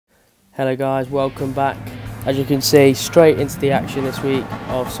Hello guys, welcome back. As you can see, straight into the action this week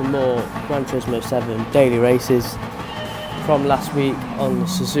of some more Gran Turismo 7 daily races from last week on the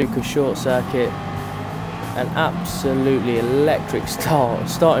Susuka short circuit. An absolutely electric start,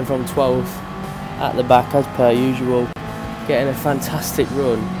 starting from 12th at the back as per usual, getting a fantastic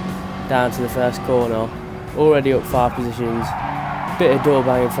run down to the first corner, already up 5 positions. Bit of door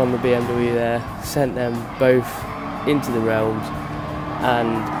banging from the BMW there, sent them both into the realms,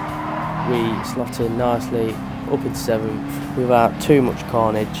 and we slot in nicely up into 7th without too much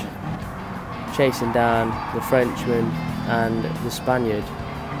carnage, chasing down the Frenchman and the Spaniard.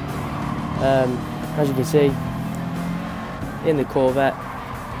 As you can see, in the Corvette,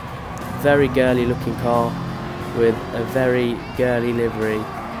 very girly looking car with a very girly livery,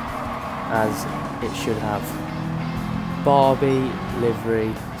 as it should have. Barbie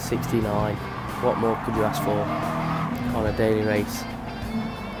livery 69. What more could you ask for on a daily race?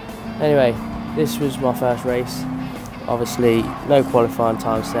 Anyway, this was my first race. Obviously, no qualifying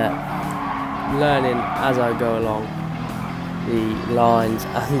time set. Learning as I go along the lines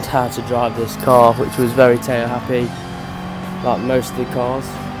and how to drive this car, which was very tail happy, like most of the cars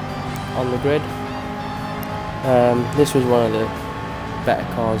on the grid. This was one of the better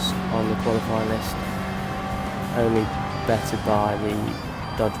cars on the qualifying list, only bettered by the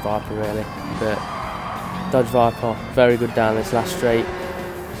Dodge Viper really, but Dodge Viper very good down this last straight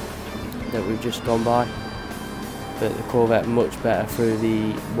that we've just gone by, but the Corvette much better through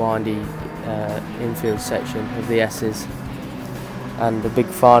the windy infield section of the S's and the big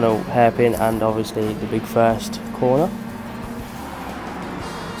final hairpin, and obviously the big first corner.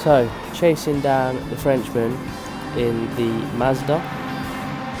 So chasing down the Frenchman in the Mazda,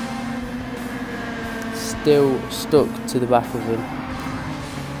 still stuck to the back of him,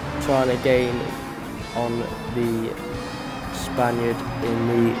 trying to gain on the Spaniard in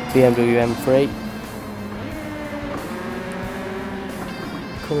the BMW M3.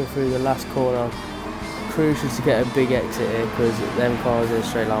 Coming through the last corner, crucial to get a big exit here because them cars in a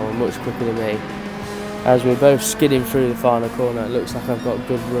straight line were much quicker than me. As we're both skidding through the final corner, it looks like I've got a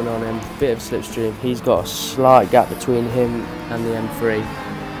good run on him, bit of slipstream. He's got a slight gap between him and the M3,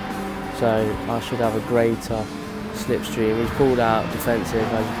 so I should have a greater slipstream. He's pulled out defensive,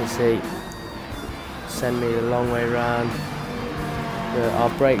 as you can see, send me the long way round.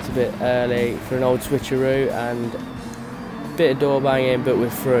 I braked a bit early for an old switcheroo and a bit of door banging, but we're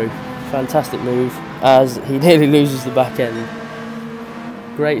through. Fantastic move as he nearly loses the back end.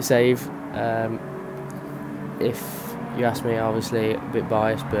 Great save. If you ask me, obviously a bit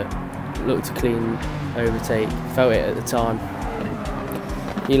biased, but looked a clean overtake. Felt it at the time.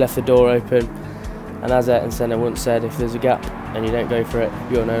 He left the door open, and as Ayrton Senna once said, if there's a gap and you don't go for it,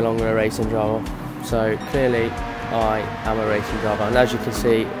 you're no longer a racing driver. So clearly I am a racing driver, and as you can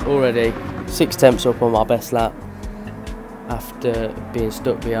see already 6 tenths up on my best lap after being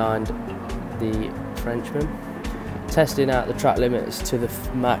stuck behind the Frenchman, testing out the track limits to the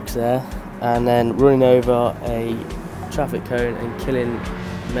max there, and then running over a traffic cone and killing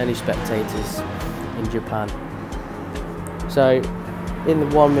many spectators in Japan. So in the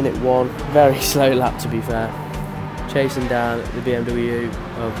 1:01, very slow lap to be fair, chasing down the BMW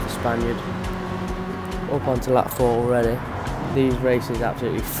of the Spaniard, up onto lap 4 already. These races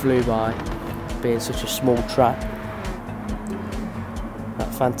absolutely flew by, being such a small track.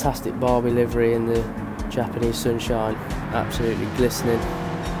 That fantastic Barbie livery in the Japanese sunshine, absolutely glistening.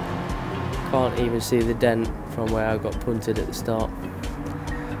 Can't even see the dent from where I got punted at the start.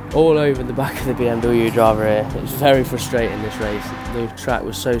 All over the back of the BMW driver here. It was very frustrating this race. The track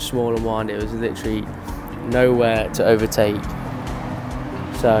was so small and windy, it was literally nowhere to overtake.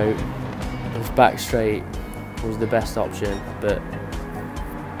 So back straight was the best option, but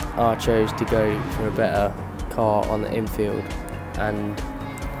I chose to go for a better car on the infield, and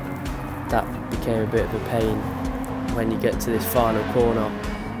that became a bit of a pain when you get to this final corner.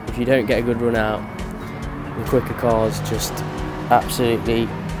 If you don't get a good run out, the quicker cars just absolutely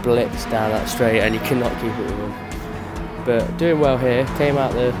blitz down that straight and you cannot keep it with them. But doing well here, came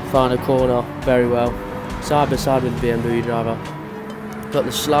out the final corner very well, side by side with the BMW driver. Got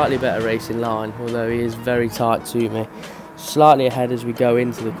the slightly better racing line, although he is very tight to me. Slightly ahead as we go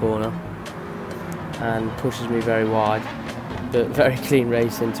into the corner and pushes me very wide. But very clean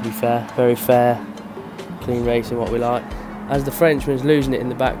racing to be fair, very fair, clean racing, what we like. As the Frenchman's losing it in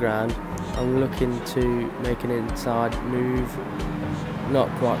the background, I'm looking to make an inside move, not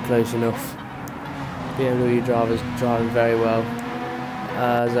quite close enough. BMW driver's driving very well.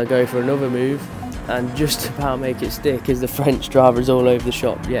 As I go for another move, and just about make it stick as the French driver is all over the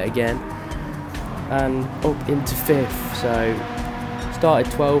shop yet again, and up into 5th. So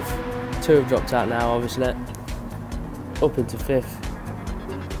started 12th, 2 have dropped out now, obviously. Up into 5th.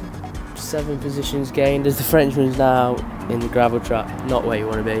 7 positions gained as the Frenchman's now in the gravel trap, not where you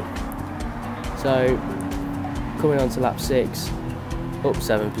want to be. So coming on to lap 6, up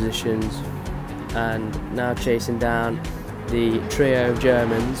 7 positions, and now chasing down the trio of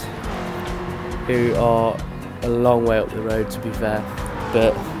Germans, who are a long way up the road, to be fair,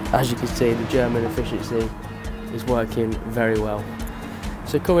 but as you can see, the German efficiency is working very well.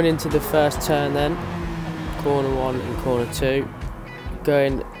 So coming into the first turn then, corner 1 and corner 2,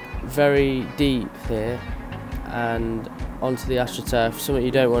 going very deep here and onto the AstroTurf, something you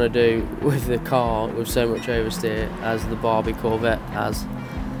don't want to do with the car with so much oversteer as the Barbie Corvette has,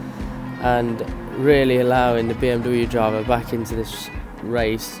 and really allowing the BMW driver back into this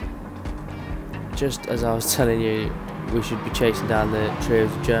race. Just as I was telling you, we should be chasing down the trio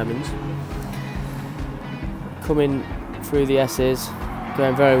of Germans. Coming through the S's,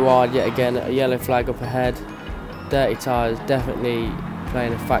 going very wide yet again, a yellow flag up ahead. Dirty tyres definitely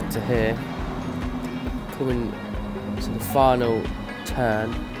playing a factor here. Coming to the final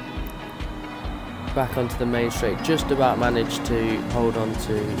turn, back onto the main straight, just about managed to hold on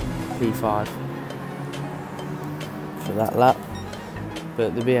to P5 for that lap,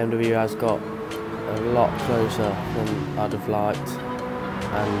 but the BMW has got a lot closer than I'd have liked,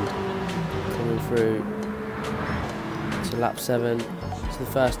 and coming through to lap 7, to the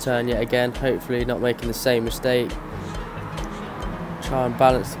first turn yet again, hopefully not making the same mistake. Try and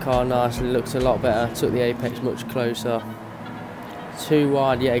balance the car nicely, looks a lot better, took the apex much closer. Too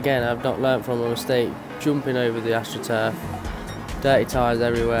wide yet again, I've not learnt from a mistake, jumping over the AstroTurf, dirty tyres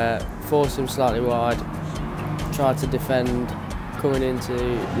everywhere, forced him slightly wide, tried to defend, coming into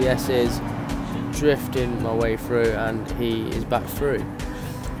the S's, drifting my way through, and he is back through.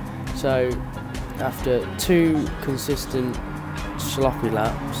 So after 2 consistent sloppy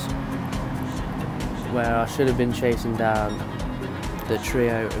laps where I should have been chasing down the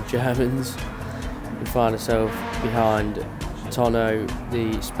trio of Germans, we find ourselves behind Tono,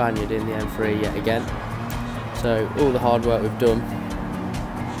 the Spaniard, in the M3 yet again. So all the hard work we've done,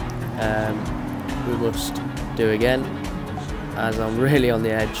 we must do again, as I'm really on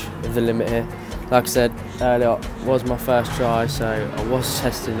the edge of the limit here. Like I said earlier, it was my first try, so I was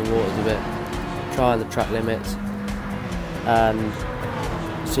testing the waters a bit, trying the track limits, and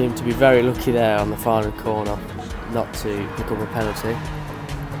seemed to be very lucky there on the final corner not to pick up a penalty.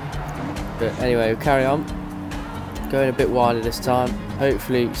 But anyway, we'll carry on, going a bit wider this time,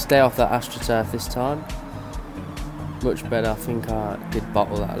 hopefully stay off that AstroTurf this time. Much better. I think I did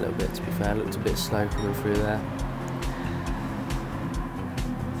bottle that a little bit, to be fair, looked a bit slow coming through there.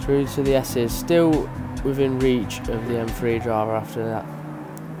 Through to the S's, still within reach of the M3 driver after that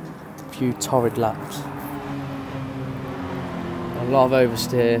few torrid laps. A lot of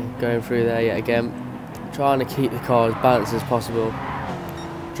oversteer going through there yet again, trying to keep the car as balanced as possible.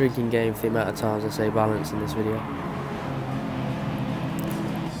 Drinking game for the amount of times I say balance in this video.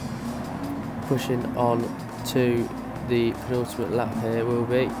 Pushing on to the penultimate lap here will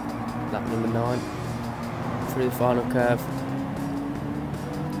be lap number 9, through the final curve.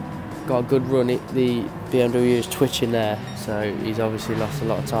 Got a good run, the BMW is twitching there, so he's obviously lost a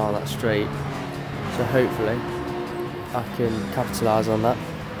lot of time on that straight, so hopefully I can capitalise on that.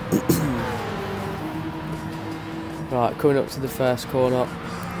 Right, coming up to the first corner,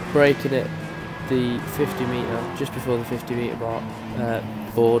 braking at the 50 metre, just before the 50 metre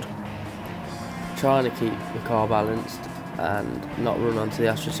board, trying to keep the car balanced and not run onto the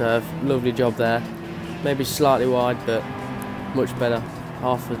AstroTurf. Lovely job there, maybe slightly wide, but much better.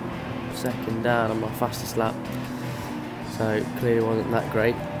 Half a second down on my fastest lap, so clearly wasn't that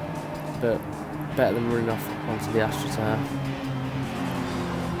great, but better than running off onto the AstroTurf.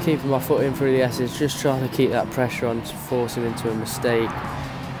 Keeping my foot in through the S's, just trying to keep that pressure on to force him into a mistake.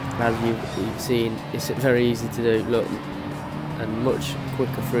 As you've seen, it's very easy to do, look, and much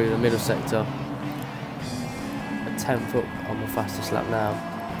quicker through the middle sector. A 10th up on my fastest lap now.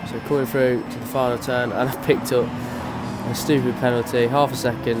 So coming through to the final turn, and I've picked up a stupid penalty, half a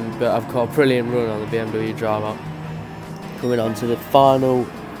second, but I've got a brilliant run on the BMW driver. Coming on to the final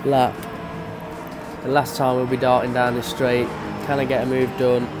lap. The last time we'll be darting down this straight. Can I get a move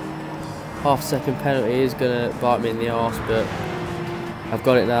done? Half a second penalty is going to bite me in the arse, but I've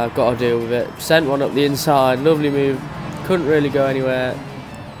got it now, I've got to deal with it. Sent one up the inside, lovely move, couldn't really go anywhere.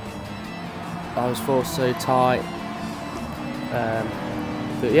 I was forced so tight.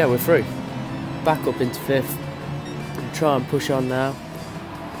 But yeah, we're through. Back up into 5th. Try and push on now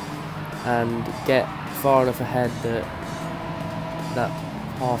and get far enough ahead that that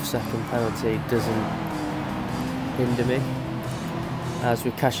half second penalty doesn't hinder me. as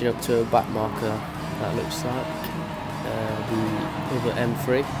we're catching up to a back marker. That looks like the other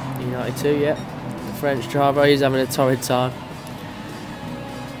M3 E92, yeah, the French driver. He's having a torrid time,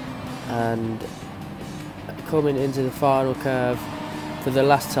 and coming into the final curve for the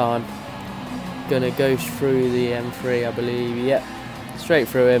last time, gonna go through the M3, I believe, yep, straight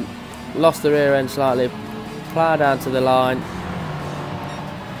through him, lost the rear end slightly, ploughed down to the line,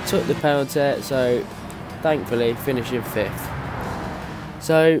 took the penalty, so thankfully finishing 5th.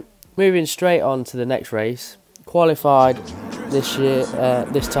 So moving straight on to the next race, qualified this year,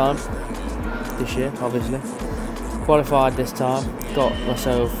 this year obviously, qualified this time, got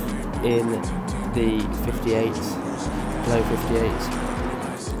myself in the 58s, low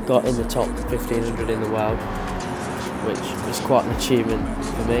 58s, got in the top 1500 in the world, which was quite an achievement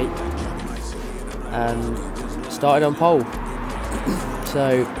for me, and started on pole.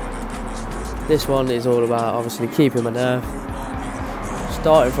 So this one is all about obviously keeping my nerve,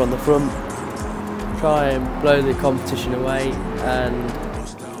 starting from the front, try and blow the competition away, and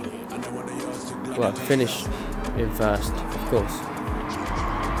well, finish in first, of course.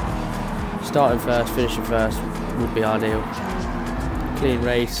 Starting first, finishing first would be ideal. Clean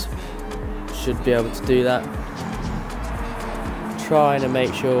race, should be able to do that. Trying to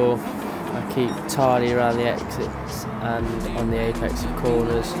make sure I keep tidy around the exits and on the apex of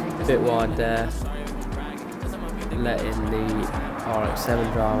corners, a bit wide there, letting the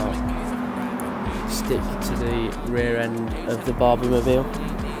RX-7 driver stick to the rear end of the Barbie mobile.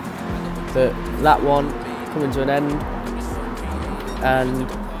 But that one coming to an end, and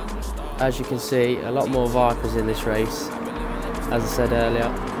as you can see, a lot more Vipers in this race. As I said earlier,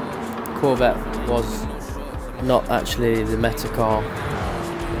 Corvette was not actually the meta car.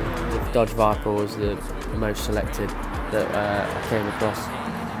 The Dodge Viper was the most selected that I came across,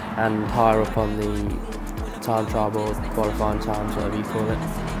 and higher up on the time trial board, qualifying times, whatever you call it.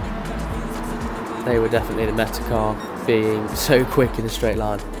 They were definitely the meta car, being so quick in a straight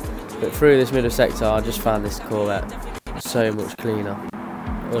line. But through this middle sector, I just found this Corvette so much cleaner,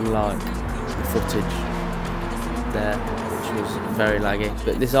 unlike the footage there, which was very laggy.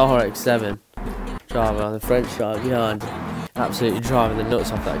 But this RX-7 driver, the French driver behind, absolutely driving the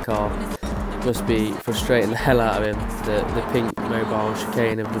nuts off that car. Must be frustrating the hell out of him. The pink mobile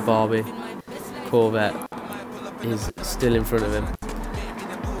chicane of the Barbie Corvette is still in front of him,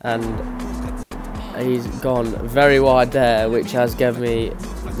 and he's gone very wide there, which has given me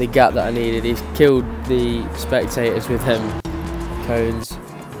the gap that I needed. He's killed the spectators with them cones,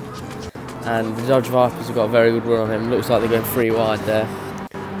 and the Dodge Vipers have got a very good run on him. Looks like they're going 3 wide there,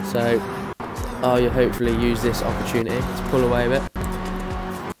 so I'll hopefully use this opportunity to pull away a bit.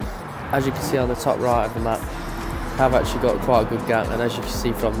 As you can see on the top right of the map, I've actually got quite a good gap, and as you can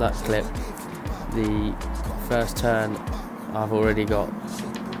see from that clip, the first turn I've already got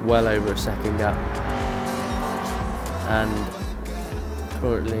well over a second gap, and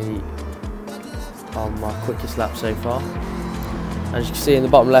currently on my quickest lap so far. As you can see in the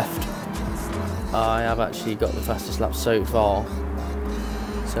bottom left, I have actually got the fastest lap so far,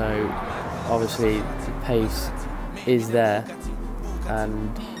 so obviously the pace is there,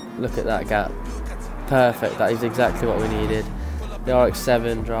 and look at that gap, perfect. That is exactly what we needed. The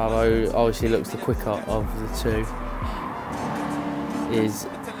RX-7 driver, obviously looks the quicker of the two, is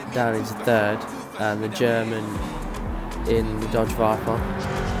down into 3rd, and the German in the Dodge Viper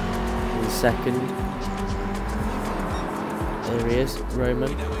in 2nd. There he is,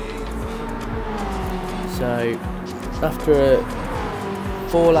 Roman. So after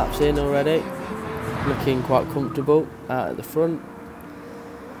 4 laps in already, looking quite comfortable out at the front,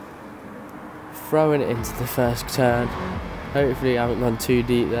 throwing it into the first turn. Hopefully I haven't gone too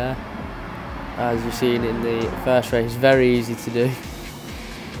deep there. As you've seen in the first race, very easy to do.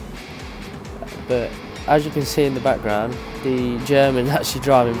 But as you can see in the background, the German's actually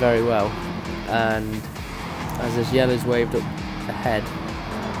driving very well, and as this yellow's waved up ahead,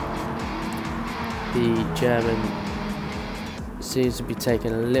 the German seems to be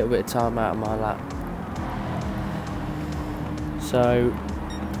taking a little bit of time out of my lap. So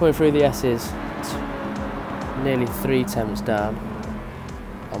coming through the S's, nearly 3 tenths down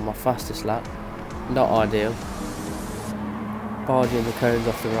on my fastest lap, not ideal. Barging the cones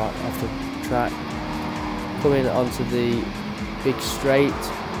off the track, coming onto the big straight.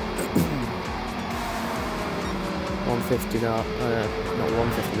 159, not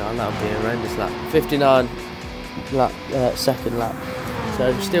 159, that would be a horrendous lap. 59 lap, second lap.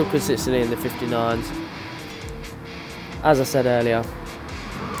 So still consistently in the 59s. As I said earlier,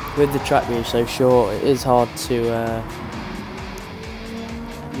 with the track being so short, it is hard to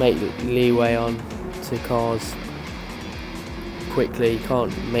make leeway on to cars quickly, you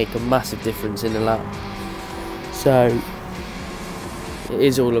can't make a massive difference in the lap. So it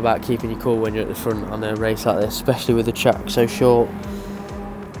is all about keeping you cool when you're at the front on a race like this, especially with the track so short.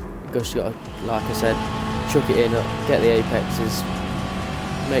 You've just got to, like I said, chuck it in, get the apexes,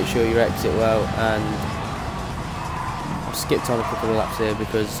 make sure you exit well, and I've skipped on a couple of laps here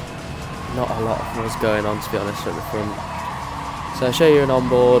because not a lot was going on, to be honest, at the front. So I'll show you an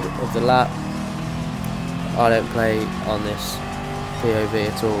onboard of the lap. I don't play on this POV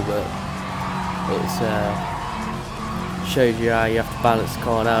at all, but it shows you how you have to balance the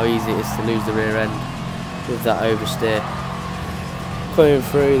car and how easy it is to lose the rear end with that oversteer. Coming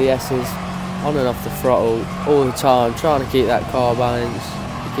through the S's, on and off the throttle all the time, trying to keep that car balanced.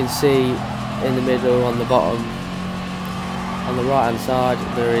 You can see in the middle, on the bottom, on the right hand side,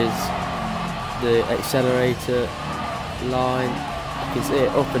 there is the accelerator line. You can see it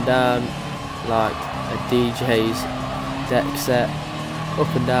up and down like a DJ's deck set,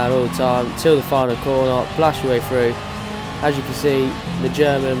 up and down all the time till the final corner, blast your way through. As you can see, the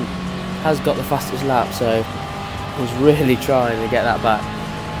German has got the fastest lap, so he's really trying to get that back.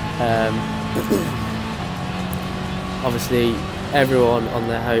 Obviously everyone on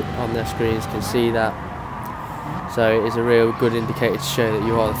their screens can see that, so it's a real good indicator to show that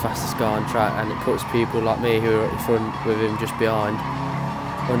you are the fastest guy on track, and it puts people like me who are at the front with him just behind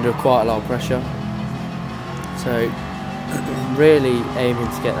under quite a lot of pressure. So really aiming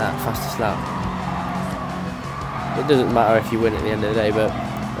to get that fastest lap. It doesn't matter if you win at the end of the day, but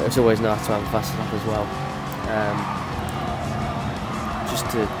it's always nice to have the fastest lap as well, just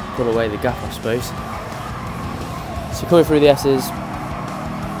to pull away the gap, I suppose. So coming through the S's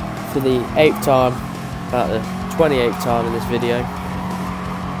for the 8th time, about the 28th time in this video,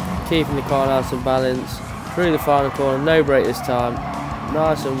 keeping the car nice and balanced through the final corner, no brake this time,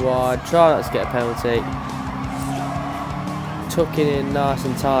 nice and wide, try not to get a penalty, tucking in nice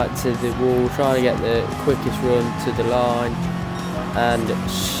and tight to the wall, trying to get the quickest run to the line, and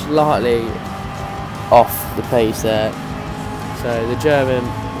slightly off the pace there. So the German,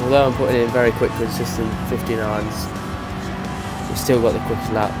 although I'm putting in very quick consistent 59s, he's still got the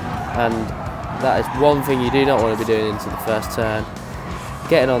quickest lap, and that is one thing you do not want to be doing into the first turn.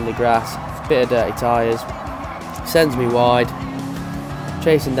 Getting on the grass, bit of dirty tyres, sends me wide,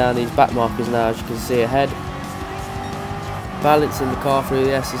 chasing down these back markers now, as you can see ahead. Balancing the car through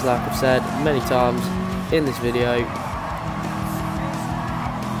the S's, like I've said many times in this video.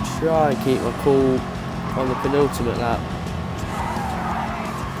 Try and keep my cool on the penultimate lap.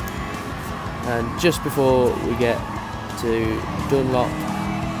 And just before we get to Dunlop,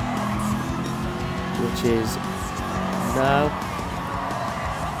 which is now,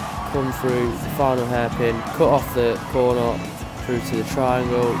 come through the final hairpin, cut off the corner through to the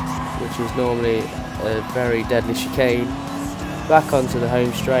triangle, which is normally a very deadly chicane, back onto the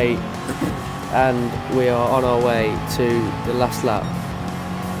home straight, and we are on our way to the last lap.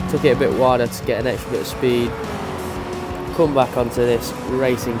 Took it a bit wider to get an extra bit of speed, come back onto this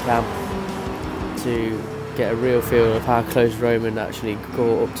racing camp to get a real feel of how close Roman actually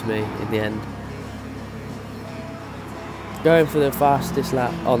caught up to me in the end. Going for the fastest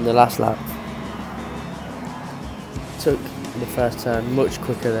lap on the last lap. Took the first turn much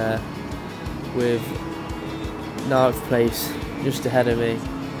quicker there, with 9th place just ahead of me.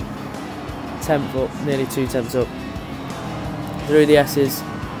 10th up, nearly 2 tenths up. Through the S's,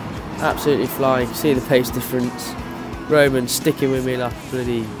 absolutely flying. You see the pace difference. Roman sticking with me like a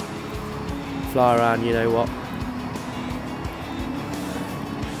bloody fly around, you know what.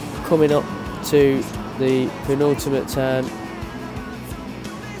 Coming up to the penultimate turn,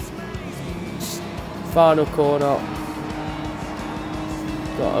 final corner,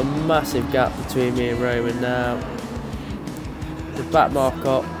 got a massive gap between me and Roman now. The back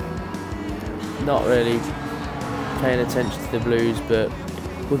marker, not really paying attention to the blues, but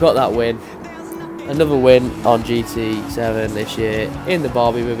we got that win. Another win on GT7 this year in the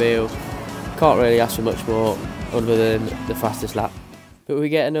Barbie mobile. Can't really ask for much more other than the fastest lap. But we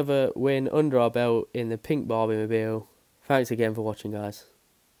get another win under our belt in the pink Barbie mobile. Thanks again for watching, guys.